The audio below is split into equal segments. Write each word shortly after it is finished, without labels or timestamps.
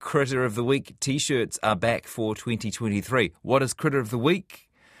Critter of the Week T-shirts are back for 2023. What is Critter of the Week?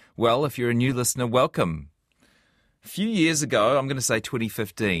 Well, if you're a new listener, welcome. A few years ago, I'm going to say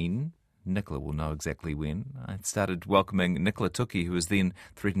 2015, Nicola will know exactly when, I started welcoming Nicola Tuki, who was then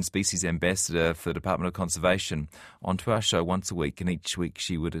Threatened Species Ambassador for the Department of Conservation, onto our show once a week. And each week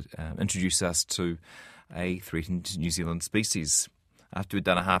she would introduce us to a threatened New Zealand species. After we'd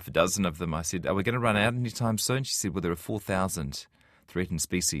done a half a dozen of them, I said, are we going to run out anytime soon? She said, well, there are 4,000 threatened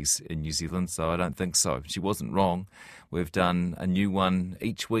species in New Zealand, so I don't think so. She wasn't wrong. We've done a new one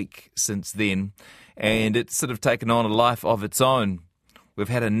each week since then, and it's sort of taken on a life of its own. We've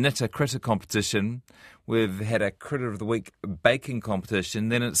had a Knitter Critter competition. We've had a Critter of the Week baking competition.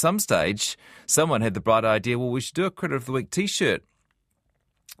 Then at some stage, someone had the bright idea, well, we should do a Critter of the Week T-shirt.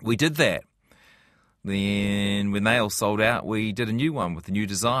 We did that. Then when they all sold out, we did a new one with a new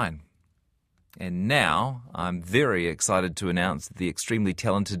design. And now I'm very excited to announce that the extremely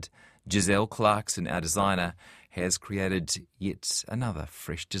talented Giselle Clarkson, our designer, has created yet another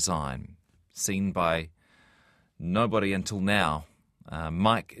fresh design, seen by nobody until now.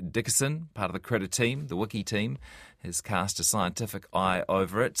 Mike Dickerson, part of the Critter team, the Wiki team, has cast a scientific eye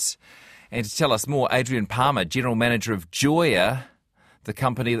over it. And to tell us more, Adrian Palmer, General Manager of Joyya, the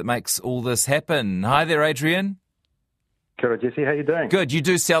company that makes all this happen. Hi there, Adrian. Kia ora, Jesse. How you doing? Good. You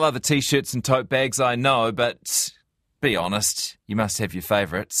do sell other T-shirts and tote bags, I know, but be honest, you must have your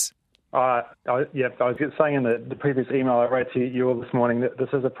favourites. I was saying in the previous email I wrote to you all this morning that this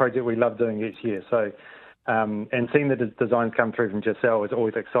is a project we love doing each year. So, and seeing the designs come through from Giselle is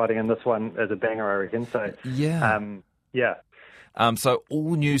always exciting, and this one is a banger, I reckon. So, so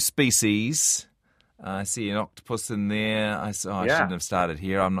all new species. I see an octopus in there. I shouldn't have started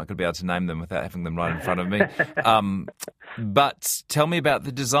here. I'm not going to be able to name them without having them right in front of me. But tell me about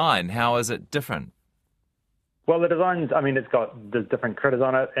the design. How is it different? Well, the designs, there's different critters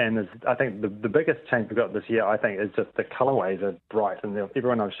on it, and I think the biggest change we've got this year, I think, is just the colourways are bright, and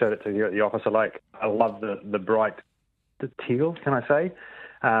everyone I've showed it to here at the office are like, I love the bright teal, can I say,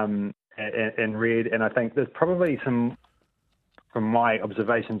 and red, and I think there's probably some, from my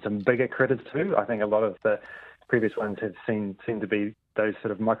observation, some bigger critters too. I think a lot of the previous ones have seemed to be those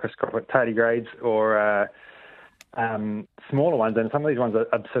sort of microscopic tardigrades or smaller ones, and some of these ones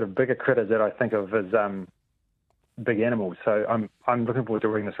are sort of bigger critters that I think of as big animals. So I'm looking forward to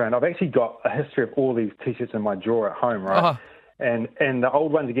reading this around. I've actually got a history of all these T-shirts in my drawer at home, right? Uh-huh. And the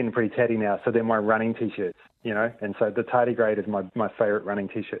old ones are getting pretty tatty now, so they're my running T-shirts, you know. And so the tardigrade is my favourite running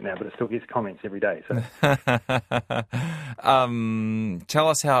T-shirt now, but it still gets comments every day. So, tell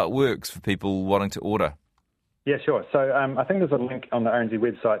us how it works for people wanting to order. Yeah, sure. So I think there's a link on the RNZ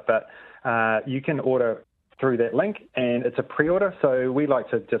website, but you can order through that link, and it's a pre-order. So we like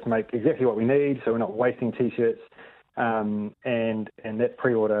to just make exactly what we need, so we're not wasting T-shirts. And that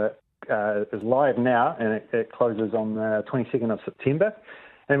pre-order is live now, and it closes on the 22nd of September.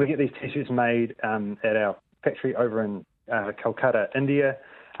 And we get these T-shirts made at our factory over in Calcutta, India,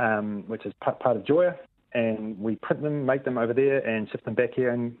 which is part of Joyya. And we print them, make them over there, and ship them back here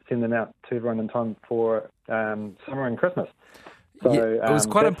and send them out to everyone in time for summer and Christmas. So, it was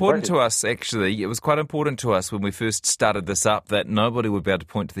quite important to us, actually. It was quite important to us when we first started this up that nobody would be able to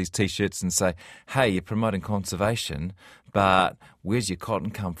point to these T-shirts and say, hey, you're promoting conservation, but where's your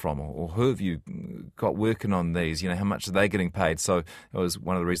cotton come from? Or who have you got working on these? You know, how much are they getting paid? So it was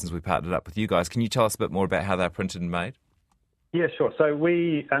one of the reasons we partnered up with you guys. Can you tell us a bit more about how they're printed and made? Yeah, sure. So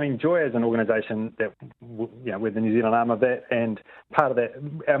Joyya is an organisation that, we're the New Zealand arm of that, and part of that,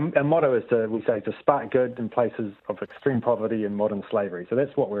 our motto is to spark good in places of extreme poverty and modern slavery. So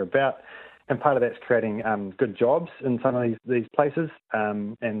that's what we're about, and part of that's creating good jobs in some of these places,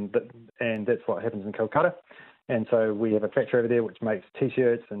 and that's what happens in Calcutta. And so we have a factory over there which makes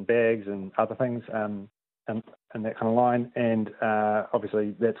T-shirts and bags and other things, and that kind of line. And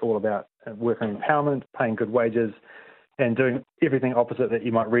obviously that's all about worker empowerment, paying good wages, and doing everything opposite that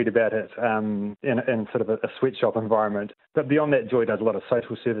you might read about it in sort of a sweatshop environment. But beyond that, Joy does a lot of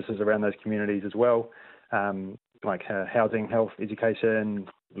social services around those communities as well, like housing, health, education,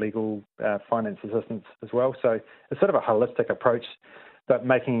 legal, finance assistance as well. So it's sort of a holistic approach, but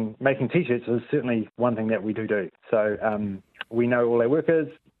making T-shirts is certainly one thing that we do. So we know all our workers,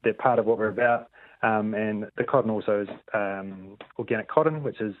 they're part of what we're about, and the cotton also is organic cotton,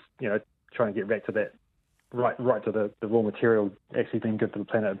 which is, trying to get back to that, right to the raw material actually being good for the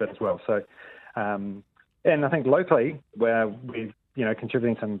planet a bit as well. So, and I think locally, where we've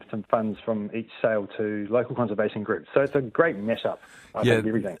contributing some funds from each sale to local conservation groups. So it's a great mashup of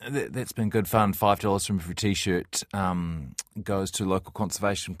everything. That's been good fun. $5 from every T-shirt goes to local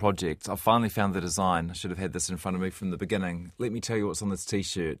conservation projects. I finally found the design. I should have had this in front of me from the beginning. Let me tell you what's on this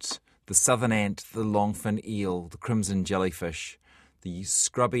T-shirt. The southern ant, the longfin eel, the crimson jellyfish, the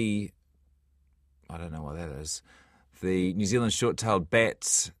scrubby, I don't know what that is, the New Zealand short-tailed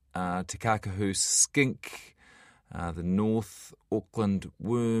bat, Te Kakahu skink, the North Auckland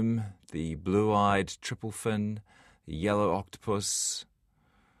worm, the blue-eyed triple fin, the yellow octopus,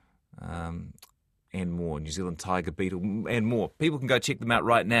 and more, New Zealand tiger beetle, and more. People can go check them out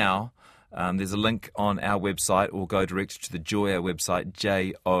right now. There's a link on our website, or go direct to the Joyya website,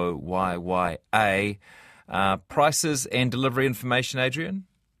 Joyya. Prices and delivery information, Adrian?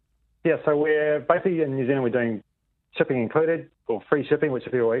 Yeah, so we're basically in New Zealand, we're doing shipping included, or free shipping,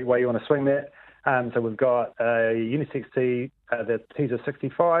 whichever way you want to swing that. So we've got a unisex tee, the tees are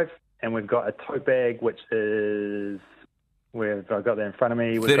 $65, and we've got a tote bag, which is, I've got that in front of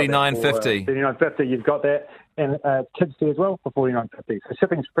me. $39.50. $39.50, you've got that. And kids tee as well for $49.50. So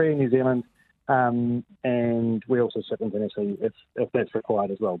shipping's free in New Zealand, and we also ship internationally if that's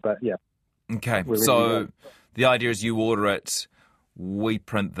required as well. But yeah. Okay, so the idea is you order it, we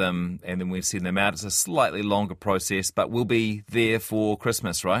print them, and then we send them out. It's a slightly longer process, but we'll be there for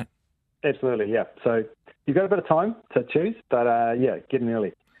Christmas, right? Absolutely, yeah. So you've got a bit of time to choose, but get in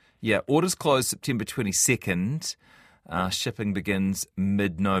early. Yeah, orders close September 22nd. Shipping begins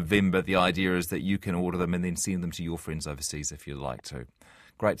mid-November. The idea is that you can order them and then send them to your friends overseas if you'd like to.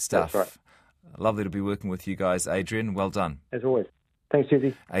 Great stuff. That's right. Lovely to be working with you guys, Adrian. Well done. As always. Thanks,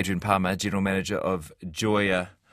 Jesse. Adrian Palmer, General Manager of Joyya.